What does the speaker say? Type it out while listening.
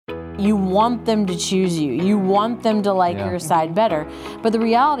you want them to choose you. You want them to like your side better. But the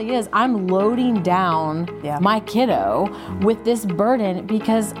reality is I'm loading down my kiddo with this burden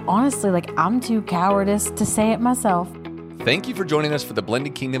because honestly, like I'm too cowardice to say it myself. Thank you for joining us for the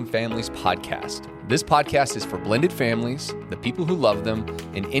Blended Kingdom Families podcast. This podcast is for blended families, the people who love them,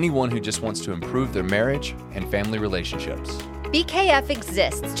 and anyone who just wants to improve their marriage and family relationships. BKF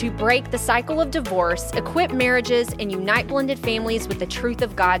exists to break the cycle of divorce, equip marriages, and unite blended families with the truth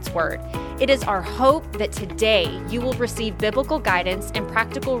of God's Word. It is our hope that today you will receive biblical guidance and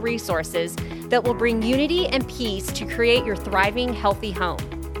practical resources that will bring unity and peace to create your thriving, healthy home.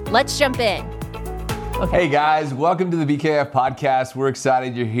 Let's jump in. Hey guys, welcome to the BKF podcast. We're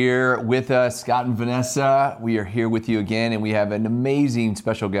excited you're here with us. Scott and Vanessa, we are here with you again, and we have an amazing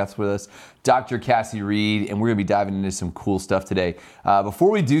special guest with us, Dr. Cassie Reed, and we're going to be diving into some cool stuff today. Before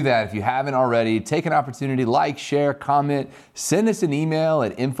we do that, if you haven't already, take an opportunity, like, share, comment, send us an email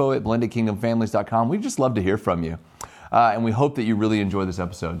at info@blendedkingdomfamilies.com. We'd just love to hear from you. And we hope that you really enjoy this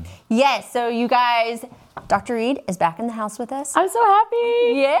episode. Yes, so you guys, Dr. Reed is back in the house with us. I'm so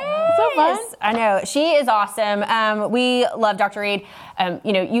happy. Yes. So fun. I know. She is awesome. We love Dr. Reed.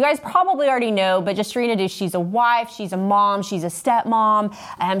 You guys probably already know, but just to reintroduce, she's a wife, she's a mom, she's a stepmom.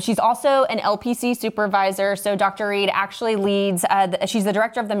 She's also an LPC supervisor. So Dr. Reed actually leads, she's the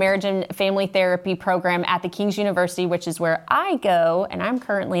director of the Marriage and Family Therapy program at the King's University, which is where I go, and I'm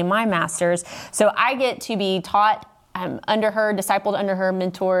currently in my master's. So I get to be taught under her, discipled under her,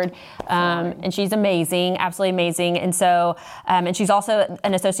 mentored, and she's amazing, absolutely amazing. And so, and she's also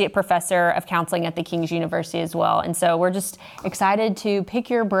an associate professor of counseling at the King's University as well. And so we're just excited to pick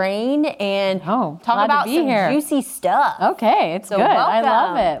your brain and talk about some juicy stuff. Okay, it's so good. Welcome. I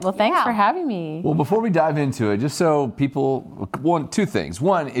love it. Well, thanks for having me. Well, before we dive into it, just so people, two things.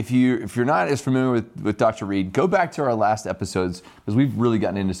 One, if you're not as familiar with Dr. Reed, go back to our last episodes because we've really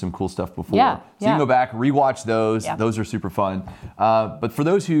gotten into some cool stuff before. So you can go back, rewatch those. Yeah. Those are super fun. But for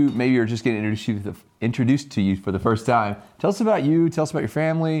those who maybe are just getting introduced to you for the first time, tell us about you, tell us about your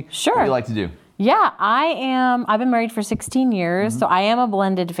family. Sure. What do you like to do? Yeah, I've been married for 16 years, so I am a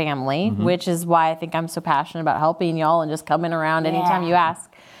blended family, which is why I think I'm so passionate about helping y'all and just coming around anytime you ask.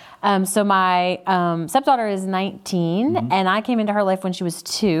 So my stepdaughter is 19, and I came into her life when she was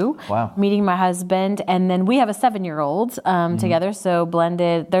 2, meeting my husband, and then we have a 7-year-old together, so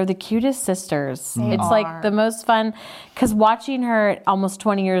blended. They're the cutest sisters. It's like the most fun, because watching her at almost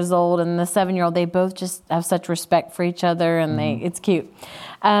 20 years old and the 7-year-old, they both just have such respect for each other, and it's cute.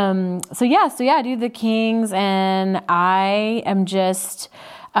 So I do the Kings, and I am just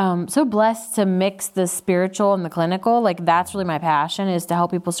so blessed to mix the spiritual and the clinical. Like that's really my passion, is to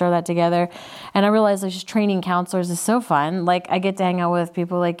help people stir that together. And I realize like just training counselors is so fun. Like I get to hang out with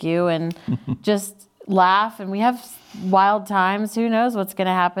people like you and just laugh, and we have wild times. Who knows what's going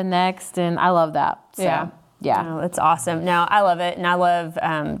to happen next? And I love that. So. Yeah. No, it's awesome. No, I love it. And I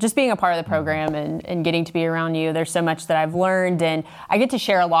love just being a part of the program and getting to be around you. There's so much that I've learned, and I get to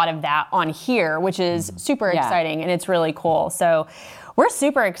share a lot of that on here, which is super exciting, and it's really cool. So we're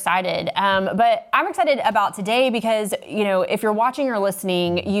super excited. But I'm excited about today because, if you're watching or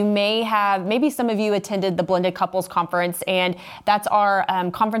listening, you maybe some of you attended the Blended Couples Conference, and that's our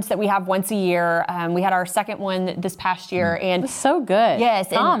conference that we have once a year. We had our second one this past year. And it's so good. Yes.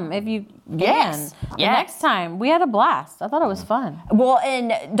 Come if you can. Next time. We had a blast. I thought it was fun. Well,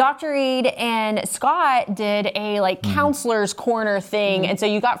 and Dr. Reed and Scott did a counselor's corner thing. And so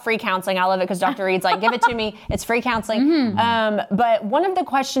you got free counseling. I love it because Dr. Reed's like, give it to me. It's free counseling. But one of the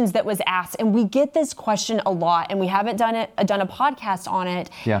questions that was asked, and we get this question a lot, and we haven't done a podcast on it.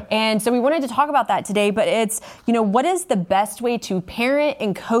 Yeah. And so we wanted to talk about that today, but it's, what is the best way to parent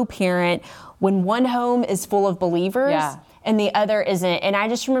and co-parent when one home is full of believers and the other isn't? And I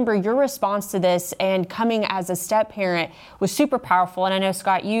just remember your response to this and coming as a step parent was super powerful. And I know,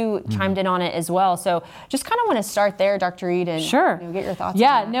 Scott, you chimed in on it as well. So just kind of want to start there, Dr. Reed, and get your thoughts on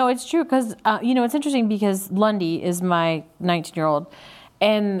that. No, it's true because, it's interesting because Lundy is my 19-year-old,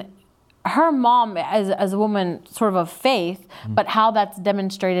 and her mom, as a woman sort of faith, but how that's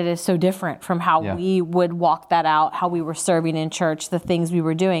demonstrated is so different from how we would walk that out, how we were serving in church, the things we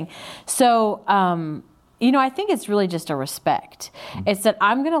were doing. So, I think it's really just a respect. It's that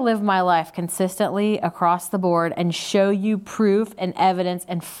I'm going to live my life consistently across the board and show you proof and evidence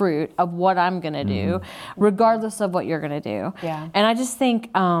and fruit of what I'm going to do, regardless of what you're going to do. Yeah. And I just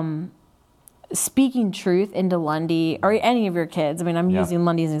think speaking truth into Lundy or any of your kids, I mean, I'm using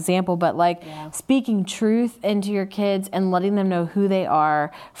Lundy as an example, but speaking truth into your kids and letting them know who they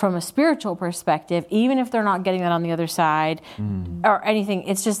are from a spiritual perspective, even if they're not getting that on the other side or anything,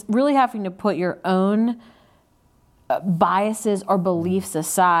 it's just really having to put your own biases or beliefs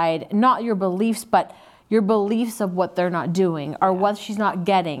aside, not your beliefs, but your beliefs of what they're not doing or what she's not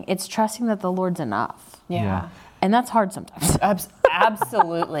getting. It's trusting that the Lord's enough. Yeah. And that's hard sometimes.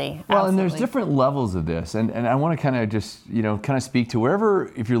 Absolutely. Well, and there's different levels of this, and I want to kind of just, kind of speak to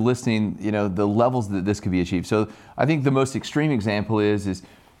wherever, if you're listening, the levels that this could be achieved. So I think the most extreme example is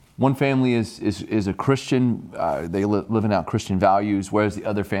one family is a Christian, they living out Christian values, whereas the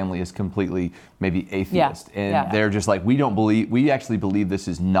other family is completely maybe atheist. And they're just like, we actually believe this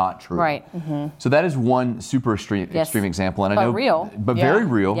is not true. Right. So that is one super extreme example. And I know, real. But very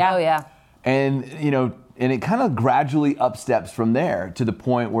real. Yeah. Oh, yeah. And, and it kind of gradually upsteps from there to the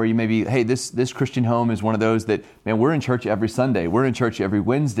point where you maybe, hey, this Christian home is one of those that, man, we're in church every Sunday. We're in church every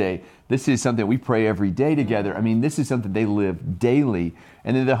Wednesday. This is something we pray every day together. I mean, this is something they live daily.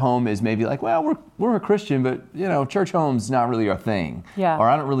 And then the home is maybe like, well, we're a Christian, but, church home's not really our thing. Yeah. Or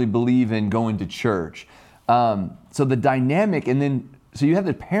I don't really believe in going to church. So the dynamic, and then, so you have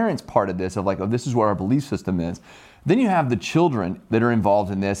the parents part of this of like, oh, this is where our belief system is. Then you have the children that are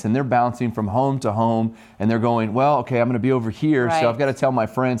involved in this, and they're bouncing from home to home, and they're going, well, okay, I'm going to be over here, so I've got to tell my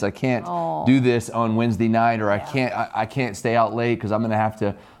friends I can't do this on Wednesday night, or I can't stay out late because I'm going to have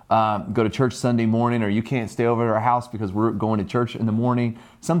to go to church Sunday morning, or you can't stay over at our house because we're going to church in the morning,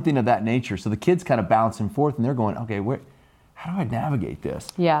 something of that nature. So the kids kind of bouncing forth, and they're going, okay, how do I navigate this?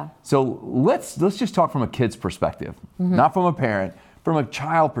 Yeah. So let's just talk from a kid's perspective, not from a parent. From a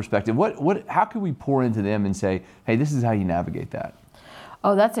child perspective, how could we pour into them and say, hey, this is how you navigate that?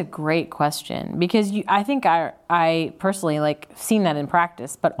 Oh, that's a great question, because I think I personally seen that in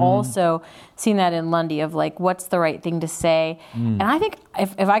practice, but also seen that in Lundy of what's the right thing to say. And I think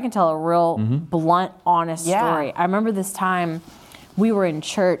if I can tell a real blunt, honest story, I remember this time we were in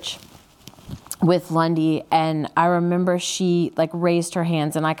church with Lundy, and I remember she raised her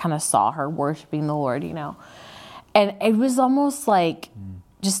hands, and I kind of saw her worshiping the Lord, And it was almost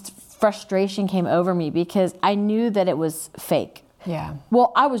just frustration came over me because I knew that it was fake. Yeah.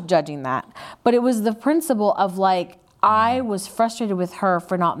 Well, I was judging that, but it was the principle of I was frustrated with her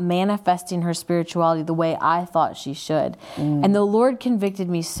for not manifesting her spirituality the way I thought she should. And the Lord convicted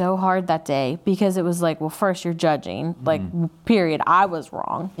me so hard that day because it was well, first you're judging, period. I was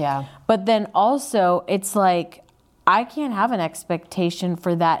wrong. Yeah. But then also it's I can't have an expectation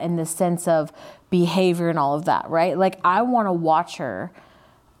for that in the sense of behavior and all of that, right? I want to watch her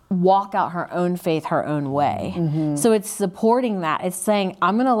walk out her own faith her own way. So it's supporting that. It's saying,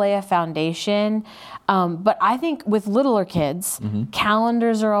 I'm going to lay a foundation. But I think with littler kids,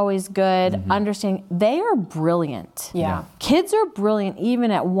 calendars are always good. Understanding, they are brilliant. Yeah. Kids are brilliant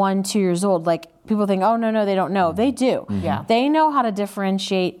even at 1-2 years old. People think, oh, no, they don't know. They do. Yeah. They know how to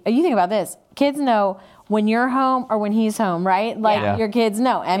differentiate. You think about this. Kids know when you're home or when he's home, right? Your kids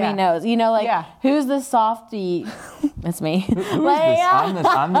know. Emmy knows. Who's the softie? It's me. Who is this?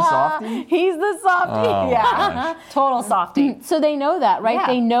 I'm the softie? He's the softie. Oh, Total softie. So they know that, right? Yeah.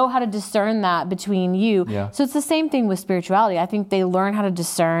 They know how to discern that between you. Yeah. So it's the same thing with spirituality. I think they learn how to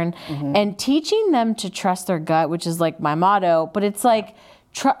discern and teaching them to trust their gut, which is my motto, but it's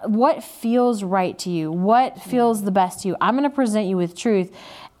what feels right to you? What feels the best to you? I'm going to present you with truth.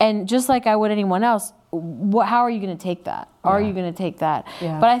 And just like I would anyone else, how are you going to take that? Are you going to take that?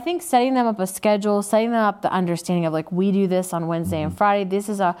 Yeah. But I think setting them up a schedule, setting them up the understanding of we do this on Wednesday and Friday. This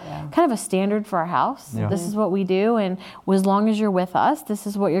is a kind of a standard for our house. Yeah. This is what we do. And as long as you're with us, this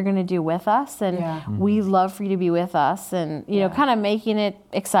is what you're going to do with us. And we love for you to be with us and, kind of making it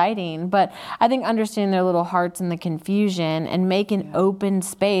exciting. But I think understanding their little hearts and the confusion and make an open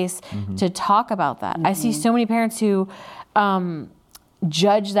space to talk about that. I see so many parents who,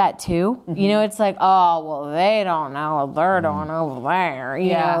 judge that too. It's oh, well, they don't know. They're doing over there.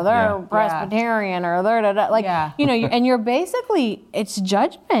 They're Presbyterian or they're and you're basically, it's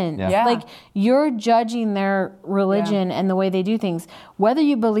judgment. Yeah. You're judging their religion and the way they do things. Whether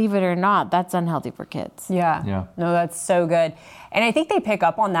you believe it or not, that's unhealthy for kids. Yeah. No, that's so good. And I think they pick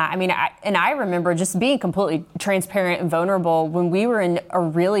up on that. I mean, I remember just being completely transparent and vulnerable when we were in a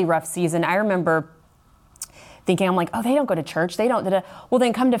really rough season. I remember thinking, I'm oh, they don't go to church. They don't. Well,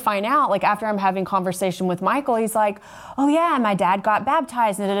 then come to find out, after I'm having conversation with Michael, he's oh yeah, my dad got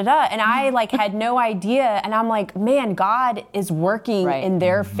baptized, and I had no idea. And I'm man, God is working in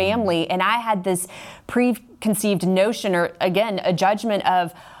their family. And I had this preconceived notion, or again, a judgment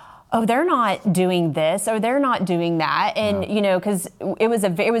of, oh, they're not doing this or they're not doing that. And, you know, because it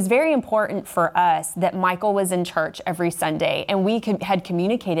was very important for us that Michael was in church every Sunday, and we had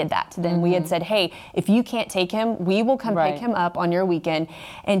communicated that to them. We had said, hey, if you can't take him, we will come pick him up on your weekend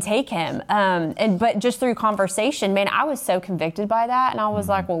and take him. But just through conversation, man, I was so convicted by that. And I was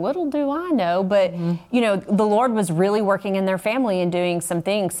like, well, little do I know. But, you know, the Lord was really working in their family and doing some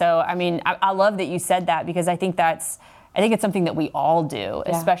things. So, I mean, I love that you said that, because I think it's something that we all do,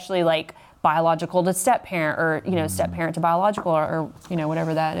 especially like biological to step parent, or, you know, step parent to biological, or you know,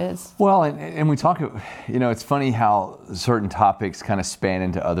 whatever that is. Well, and we talk, you know, it's funny how certain topics kind of span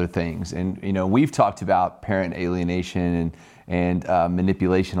into other things. And, you know, we've talked about parent alienation and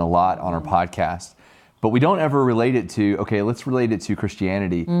manipulation a lot on our podcast, but we don't ever relate it to, okay, let's relate it to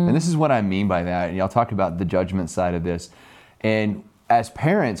Christianity. And this is what I mean by that. And I'll talk about the judgment side of this. And as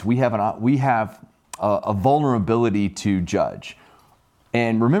parents, we have a vulnerability to judge.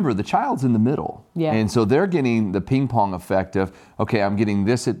 And remember, the child's in the middle. Yeah. And so they're getting the ping pong effect of, okay, I'm getting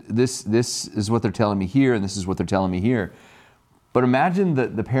this is what they're telling me here, and this is what they're telling me here. But imagine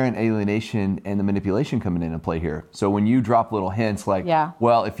the parent alienation and the manipulation coming into play here. So when you drop little hints like,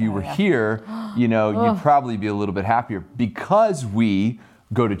 well, if you were here, you know, you'd probably be a little bit happier, because we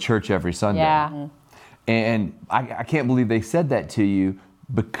go to church every Sunday. Yeah. And I can't believe they said that to you,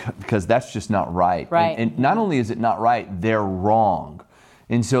 because that's just not right. And not only is it not right, they're wrong.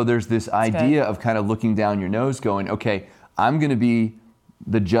 And so there's this idea of kind of looking down your nose going, okay, I'm going to be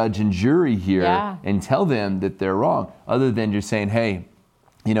the judge and jury here and tell them that they're wrong, other than just saying, hey,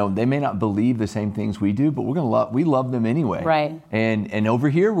 you know, they may not believe the same things we do, but we love them anyway. Right. And over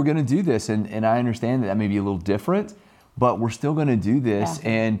here, we're going to do this. And I understand that may be a little different, but we're still going to do this.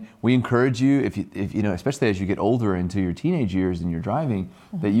 And we encourage you, if you know, especially as you get older into your teenage years and you're driving,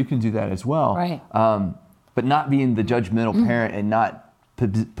 that you can do that as well. Right. But not being the judgmental parent and not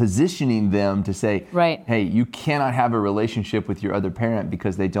positioning them to say, hey, you cannot have a relationship with your other parent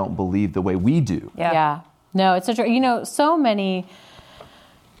because they don't believe the way we do. Yeah. No, it's such a, you know, so many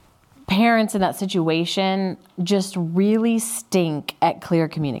parents in that situation just really stink at clear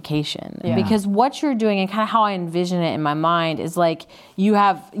communication, because what you're doing, and kind of how I envision it in my mind, is like you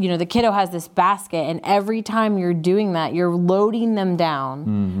have, you know, the kiddo has this basket, and every time you're doing that, you're loading them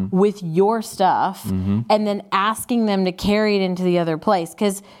down with your stuff and then asking them to carry it into the other place.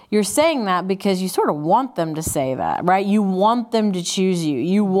 Because you're saying that because you sort of want them to say that, right? You want them to choose you.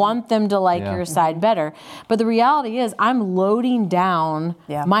 You want them to like your side better. But the reality is, I'm loading down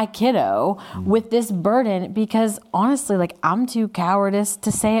my kiddo with this burden, because honestly, like, I'm too cowardice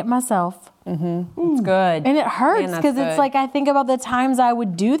to say it myself. It's good. And it hurts, because it's like, I think about the times I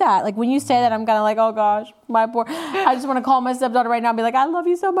would do that. Like, when you say that, I'm kind of like, oh gosh, I just want to call my stepdaughter right now and be like, I love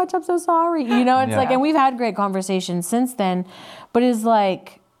you so much, I'm so sorry. You know, it's like, and we've had great conversations since then, but it's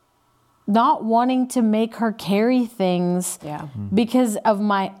like not wanting to make her carry things because of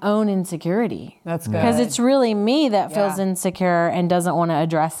my own insecurity. That's good. Because it's really me that feels insecure and doesn't want to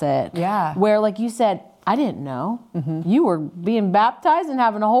address it. Yeah. Where, like you said, I didn't know. You were being baptized and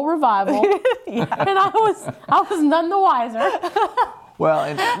having a whole revival. And I was none the wiser. Well,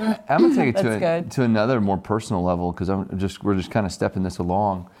 and I'm going to take it to another more personal level, because we're just kind of stepping this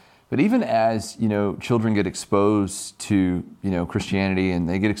along. But even as, you know, children get exposed to, you know, Christianity, and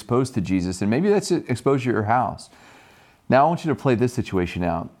they get exposed to Jesus, and maybe that's exposure at your house. Now I want you to play this situation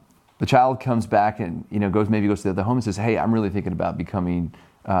out. The child comes back and, you know, goes to the other home and says, hey, I'm really thinking about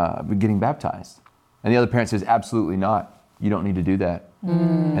getting baptized. And the other parent says, absolutely not. You don't need to do that.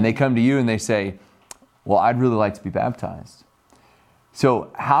 And they come to you and they say, well, I'd really like to be baptized.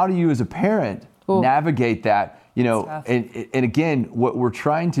 So how do you as a parent navigate that? You know, and again, what we're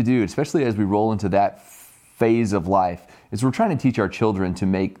trying to do, especially as we roll into that phase of life, is we're trying to teach our children to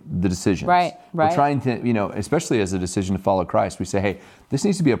make the decisions. Right. We're trying to, you know, especially as a decision to follow Christ, we say, hey, this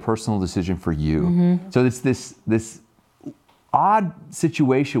needs to be a personal decision for you. So it's this odd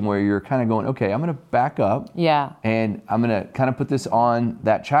situation where you're kind of going, okay, I'm going to back up. Yeah. And I'm going to kind of put this on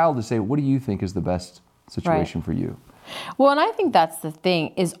that child to say, what do you think is the best situation for you? Well, and I think that's the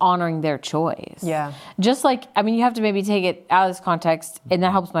thing, is honoring their choice. Yeah. Just like, I mean, you have to maybe take it out of this context, and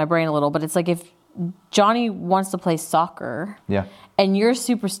that helps my brain a little, but it's like if Johnny wants to play soccer, and you're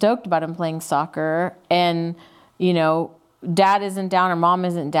super stoked about him playing soccer, and, you know, dad isn't down or mom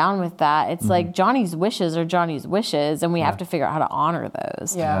isn't down with that, it's like Johnny's wishes are Johnny's wishes, and we have to figure out how to honor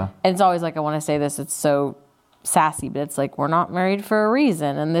those. Yeah. And it's always like, I want to say this, it's so sassy, but it's like, we're not married for a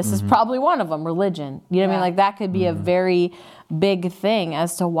reason, and this is probably one of them, religion. You know what I mean? Like, that could be a very big thing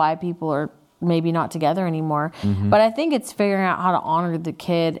as to why people are maybe not together anymore. But I think it's figuring out how to honor the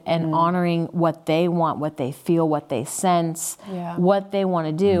kid and honoring what they want, what they feel, what they sense, what they want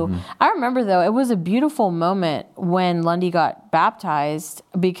to do. I remember, though, it was a beautiful moment when Lundy got baptized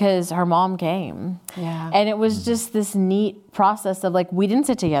because her mom came. Yeah. And it was just this neat process of, like, we didn't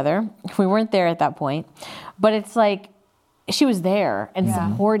sit together. We weren't there at that point. But it's like, she was there and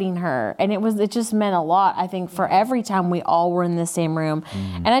supporting her. And it just meant a lot, I think, for every time we all were in the same room.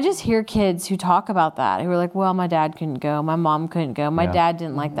 And I just hear kids who talk about that, who are like, well, my dad couldn't go. My mom couldn't go. My dad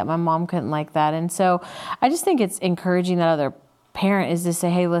didn't like that. My mom couldn't like that. And so I just think it's encouraging that other parent is to say,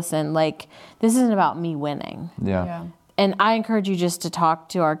 hey, listen, like, this isn't about me winning. Yeah. And I encourage you just to talk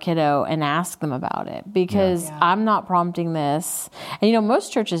to our kiddo and ask them about it, because I'm not prompting this. And, you know,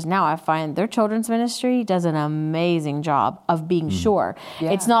 most churches now, I find their children's ministry does an amazing job of being sure.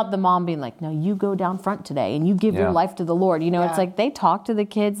 It's not the mom being like, no, you go down front today and you give your life to the Lord. You know, it's like they talk to the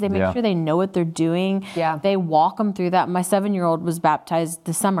kids. They make sure they know what they're doing. They walk them through that. My 7-year-old was baptized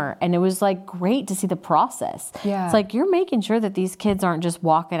this summer, and it was like great to see the process. It's like you're making sure that these kids aren't just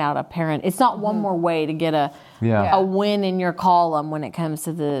walking out a parent. It's not one more way to get a win in your column when it comes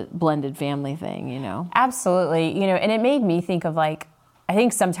to the blended family thing, you know? Absolutely. You know, and it made me think of, like, I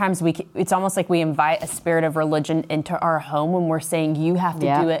think sometimes it's almost like we invite a spirit of religion into our home when we're saying you have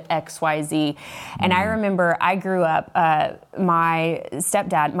to do it X, Y, Z. And I remember I grew up, my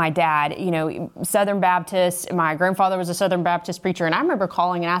stepdad, my dad, you know, Southern Baptist. My grandfather was a Southern Baptist preacher. And I remember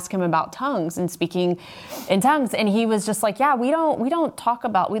calling and asking him about tongues and speaking in tongues. And he was just like, yeah, we don't talk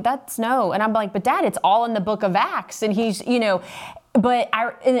about, that's no. And I'm like, but Dad, it's all in the book of Acts. And he's, you know, but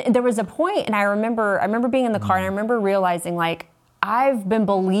there was a point, and I remember being in the car, and I remember realizing, like, I've been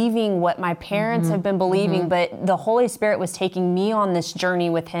believing what my parents have been believing, but the Holy Spirit was taking me on this journey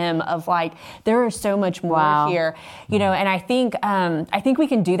with Him of, like, there is so much more here, you know. And I think we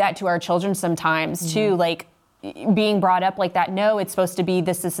can do that to our children sometimes too, like being brought up like that. No, it's supposed to be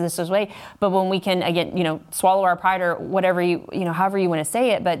this way. But when we can, again, you know, swallow our pride or whatever you know, however you want to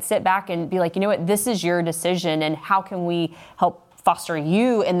say it, but sit back and be like, you know what, this is your decision, and how can we help foster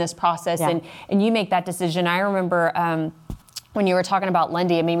you in this process, and you make that decision. I remember. When you were talking about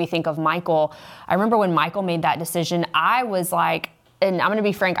Lundy, it made me think of Michael. I remember when Michael made that decision, I was like, and I'm going to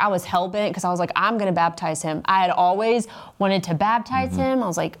be frank, I was hell-bent, because I was like, I'm going to baptize him. I had always wanted to baptize him. I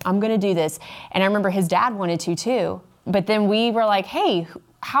was like, I'm going to do this. And I remember his dad wanted to too. But then we were like, hey,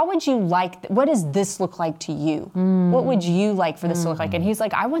 how would you like, what does this look like to you? What would you like for this to look like? And he's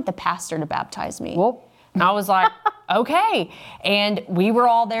like, I want the pastor to baptize me. And I was like, okay. And we were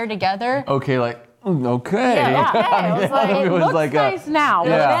all there together. Okay, like, okay. Yeah, it was like, it looks like nice now.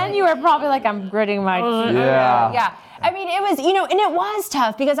 But then you were probably like, I'm gritting my teeth. Yeah. I mean, it was, you know, and it was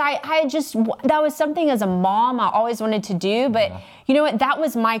tough, because I just, that was something as a mom I always wanted to do. But you know what? That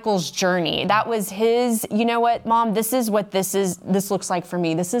was Michael's journey. That was his, you know what, Mom, this is what this looks like for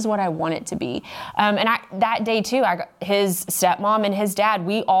me. This is what I want it to be. And that day too, his stepmom and his dad,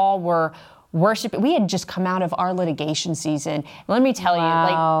 we all were worship. We had just come out of our litigation season. Let me tell you,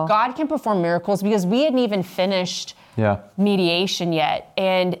 like, God can perform miracles, because we hadn't even finished mediation yet.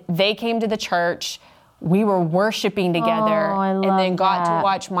 And they came to the church. We were worshiping together, and then got to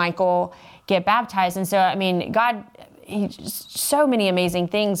watch Michael get baptized. And so, I mean, God, so many amazing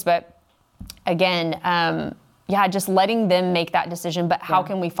things. But again, just letting them make that decision. But how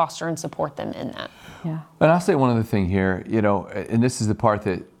can we foster and support them in that? Yeah. And I'll say one other thing here, you know, and this is the part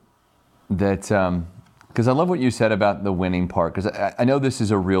that because I love what you said about the winning part, because I know this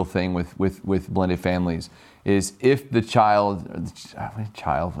is a real thing with blended families, is if the child, I should give that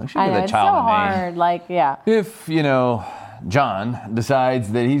child it's so a name. hard, like, If, you know, John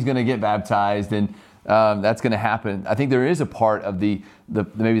decides that he's going to get baptized, and that's going to happen, I think there is a part of the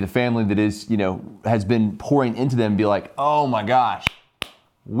maybe the family that is, you know, has been pouring into them and be like, oh my gosh,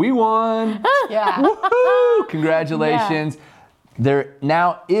 we won. Woohoo! Congratulations. There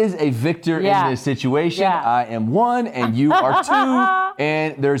now is a victor in this situation. I am one and you are two,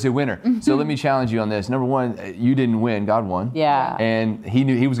 and there's a winner. So let me challenge you on this. Number one, you didn't win, God won. And He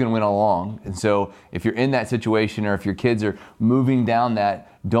knew He was going to win all along. And so if you're in that situation, or if your kids are moving down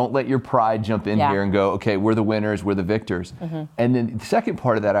that, don't let your pride jump in here and go, okay, we're the winners, we're the victors. And then the second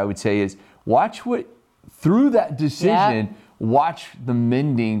part of that, I would say, is watch through that decision, watch the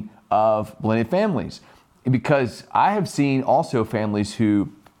mending of blended families. Because I have seen also families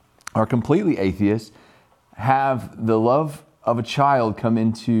who are completely atheists have the love of a child come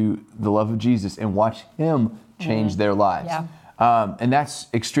into the love of Jesus and watch Him change their lives. And that's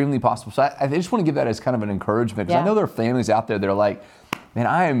extremely possible. So I just want to give that as kind of an encouragement, because I know there are families out there that are like, man,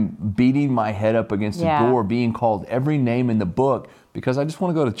 I am beating my head up against the door, being called every name in the book, because I just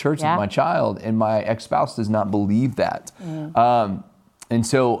want to go to church with my child, and my ex-spouse does not believe that. And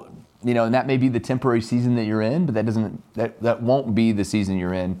so, and that may be the temporary season that you're in, but that won't be the season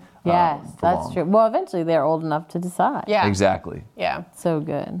you're in. Yes, that's true. Well, eventually they're old enough to decide. Yeah. Exactly. Yeah. So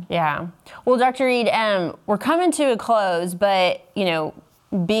good. Yeah. Well, Dr. Reed, we're coming to a close, but,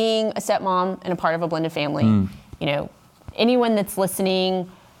 being a stepmom and a part of a blended family, anyone that's listening,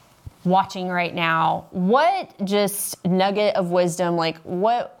 watching right now, what just nugget of wisdom,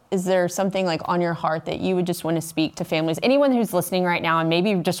 is there something on your heart that you would just want to speak to families? Anyone who's listening right now and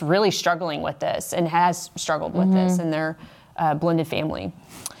maybe just really struggling with this and has struggled with this in their blended family.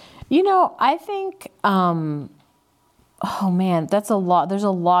 I think, oh man, that's a lot. There's a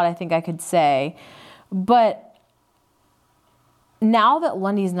lot I think I could say. But now that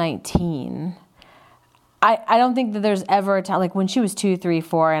Lundy's 19, I don't think that there's ever a time, when she was 2, 3,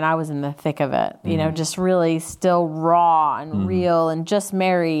 4, and I was in the thick of it, just really still raw and real and just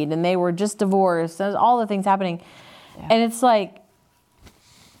married, and they were just divorced, and all the things happening. Yeah. And it's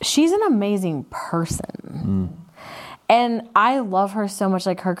she's an amazing person. And I love her so much,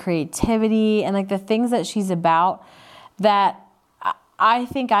 her creativity and the things that she's about, that I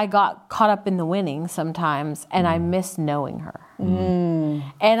think I got caught up in the winning sometimes, and I miss knowing her.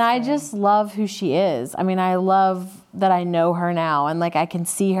 And I just love who she is. I mean, I love that I know her now, and I can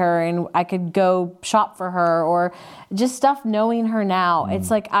see her, and I could go shop for her, or just stuff knowing her now.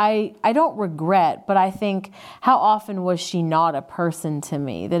 It's I don't regret, but I think, how often was she not a person to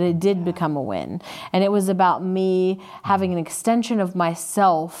me, that it did become a win. And it was about me having an extension of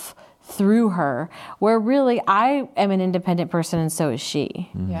myself through her, where really I am an independent person and so is she.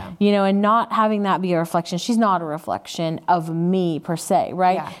 And not having that be a reflection. She's not a reflection of me per se,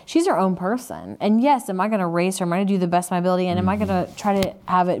 right? Yeah. She's her own person. And yes, am I going to raise her? Am I going to do the best of my ability? And am I going to try to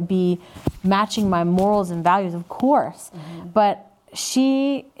have it be matching my morals and values? Of course. But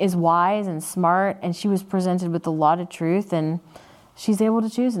she is wise and smart, and she was presented with a lot of truth, and she's able to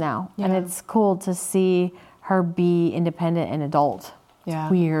choose now. And it's cool to see her be independent and adult.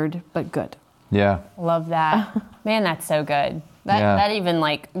 Yeah. Weird, but good. Yeah. Love that. Man, that's so good. That even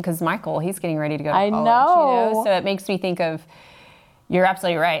because Michael, he's getting ready to go to college. I know. So it makes me think of, you're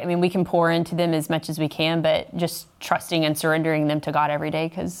absolutely right. I mean, we can pour into them as much as we can, but just trusting and surrendering them to God every day,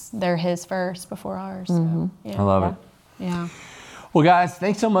 because they're His first before ours. So, I love it. Yeah. Well, guys,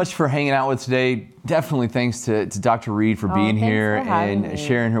 thanks so much for hanging out with us today. Definitely thanks to Dr. Reed for being here and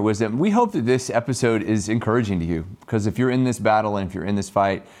sharing her wisdom. We hope that this episode is encouraging to you, because if you're in this battle and if you're in this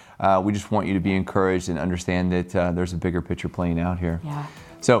fight, we just want you to be encouraged and understand that there's a bigger picture playing out here. Yeah.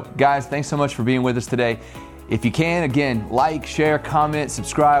 So, guys, thanks so much for being with us today. If you can, again, like, share, comment,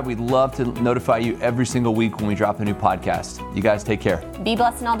 subscribe. We'd love to notify you every single week when we drop a new podcast. You guys take care. Be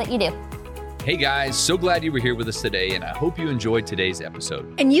blessed in all that you do. Hey guys, so glad you were here with us today, and I hope you enjoyed today's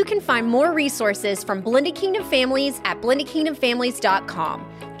episode. And you can find more resources from Blended Kingdom Families at blendedkingdomfamilies.com.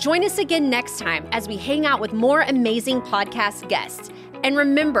 Join us again next time as we hang out with more amazing podcast guests. And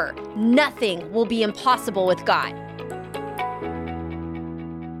remember, nothing will be impossible with God.